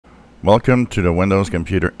Welcome to the Windows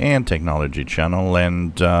Computer and Technology channel,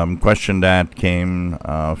 and question that came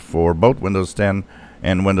for both Windows 10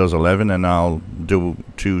 and Windows 11, and I'll do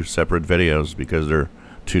two separate videos because they're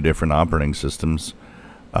two different operating systems.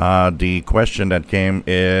 The question that came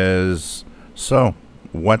is, so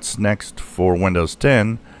what's next for Windows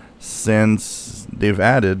 10 since they've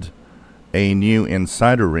added a new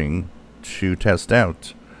insider ring to test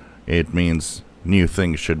out? It means new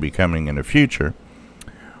things should be coming in the future.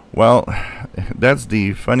 Well, that's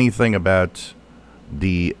the funny thing about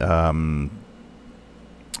the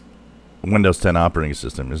Windows 10 operating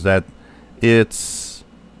system, is that it's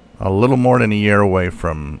a little more than a year away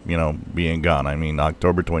from, being gone. I mean,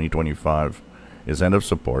 October 2025 is end of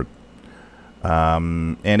support.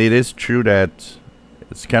 And it is true that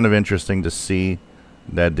it's kind of interesting to see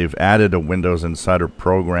that they've added a Windows Insider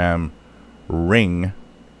Program ring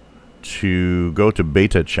to go to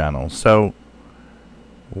beta channel. So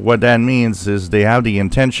what that means is they have the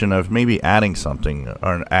intention of maybe adding something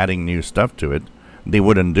or adding new stuff to it. They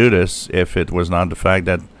wouldn't do this if it was not the fact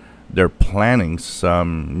that they're planning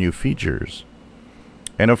some new features.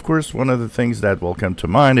 And of course, one of the things that will come to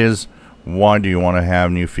mind is, why do you want to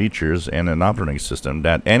have new features in an operating system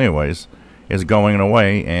that anyways is going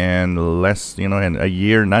away in less, in a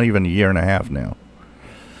year, not even a year and a half now?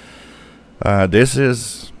 This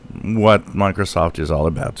is what Microsoft is all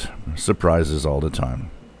about. Surprises all the time.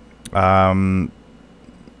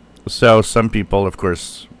 So some people, of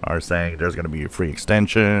course, are saying there's going to be a free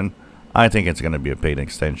extension. I think it's going to be a paid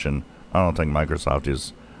extension. I don't think Microsoft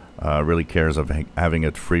is really cares of having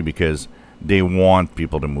it free because they want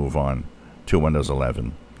people to move on to Windows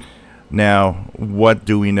 11. Now, what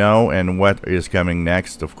do we know and what is coming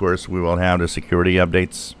next? Of course, we will have the security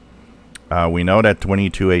updates. We know that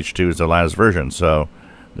 22H2 is the last version, so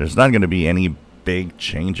there's not going to be any big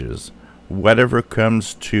changes. Whatever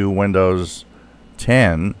comes to Windows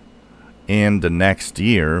 10 in the next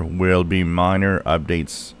year will be minor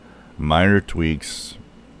updates, minor tweaks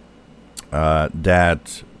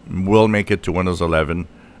that will make it to Windows 11,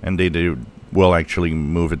 and they will actually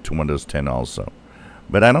move it to Windows 10 also.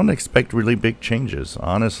 But I don't expect really big changes.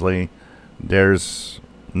 Honestly, there's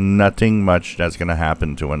nothing much that's going to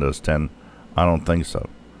happen to Windows 10. I don't think so.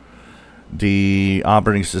 The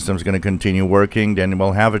operating system is going to continue working, then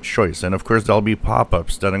we'll have a choice. And of course, there'll be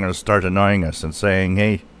pop-ups that are going to start annoying us and saying,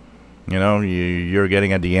 hey, you're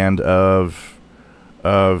getting at the end of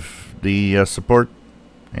the support,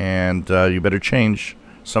 and you better change.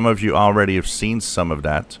 Some of you already have seen some of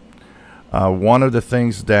that. One of the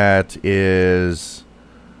things that is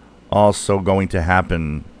also going to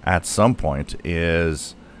happen at some point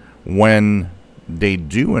is when they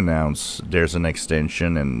do announce there's an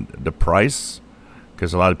extension and the price,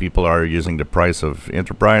 because a lot of people are using the price of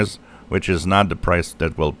Enterprise, which is not the price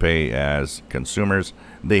that we'll pay as consumers.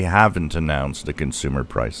 They haven't announced the consumer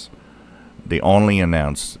price. They only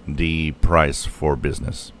announced the price for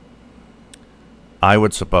business. I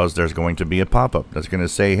would suppose there's going to be a pop-up that's going to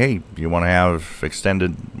say, hey, you want to have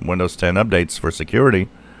extended Windows 10 updates for security?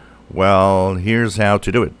 Well, here's how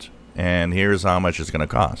to do it, and here's how much it's going to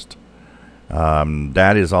cost.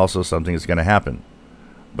 That is also something that's going to happen.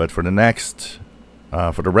 But for the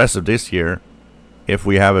rest of this year, if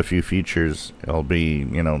we have a few features, it'll be,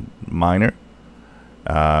 minor.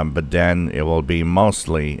 But then it will be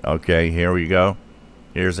mostly, okay, here we go.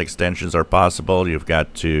 Here's extensions are possible. You've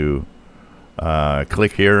got to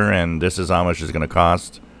click here, and this is how much it's going to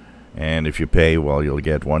cost. And if you pay, well, you'll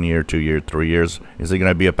get 1 year, 2 years, 3 years. Is it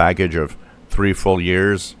going to be a package of 3 full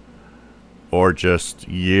years? Or just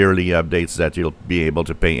yearly updates that you'll be able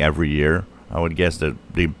to pay every year? I would guess that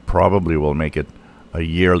they probably will make it a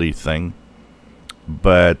yearly thing.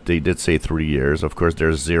 But they did say 3 years. Of course,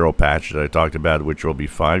 there's Zero Patch that I talked about, which will be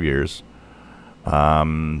 5 years.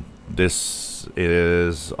 This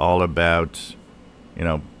is all about,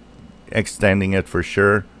 extending it for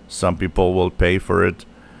sure. Some people will pay for it.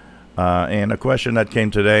 And a question that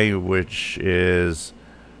came today, which is,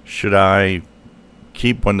 should I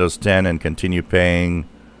keep Windows 10 and continue paying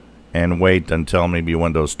and wait until maybe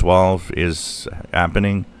Windows 12 is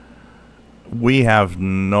happening? We have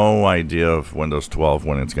no idea of Windows 12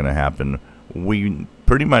 when it's going to happen. We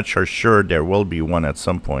pretty much are sure there will be one at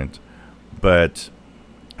some point, but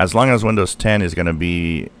as long as Windows 10 is going to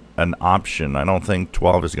be an option, I don't think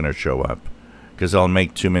 12 is going to show up, because they'll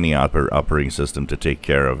make too many operating systems to take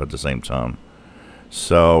care of at the same time.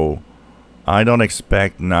 So I don't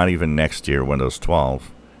expect, not even next year, Windows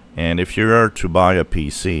 12. And if you are to buy a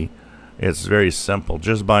PC, it's very simple.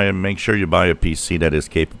 Just make sure you buy a PC that is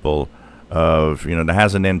capable of, that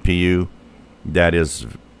has an NPU that is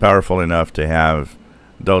powerful enough to have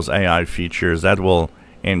those AI features that will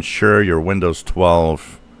ensure your Windows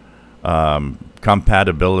 12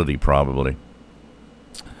 compatibility, probably.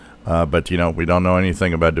 But you know, we don't know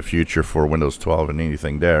anything about the future for Windows 12 and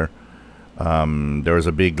anything there. There was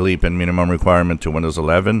a big leap in minimum requirement to Windows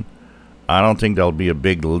 11. I don't think there'll be a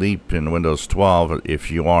big leap in Windows 12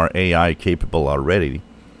 if you are AI capable already.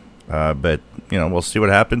 But you know, we'll see what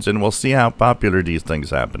happens, and we'll see how popular these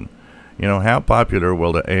things happen. You know, how popular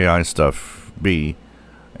will the AI stuff be?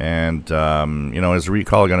 And you know, is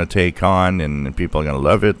Recall going to take on, and people are going to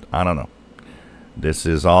love it? I don't know. This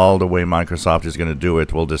is all the way Microsoft is going to do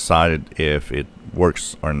it. We'll decide if it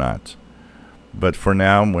works or not. But for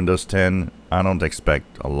now, Windows 10, I don't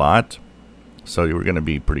expect a lot. So you're going to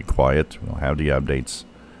be pretty quiet. We'll have the updates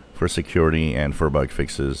for security and for bug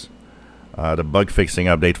fixes. The bug fixing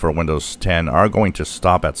update for Windows 10 are going to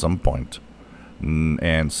stop at some point.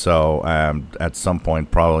 And so at some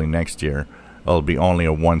point, probably next year, it'll be only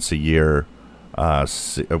a once a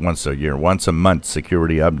month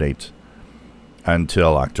security update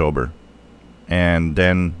until October. And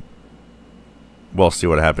then we'll see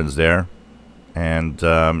what happens there. And,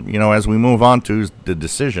 you know, as we move on to the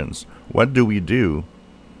decisions, what do we do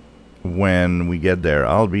when we get there?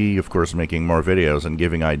 I'll be, of course, making more videos and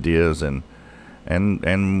giving ideas, and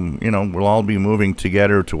you know, we'll all be moving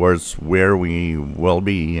together towards where we will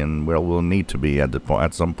be and where we'll need to be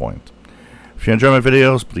at some point. If you enjoy my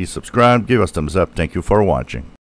videos, please subscribe, give us thumbs up. Thank you for watching.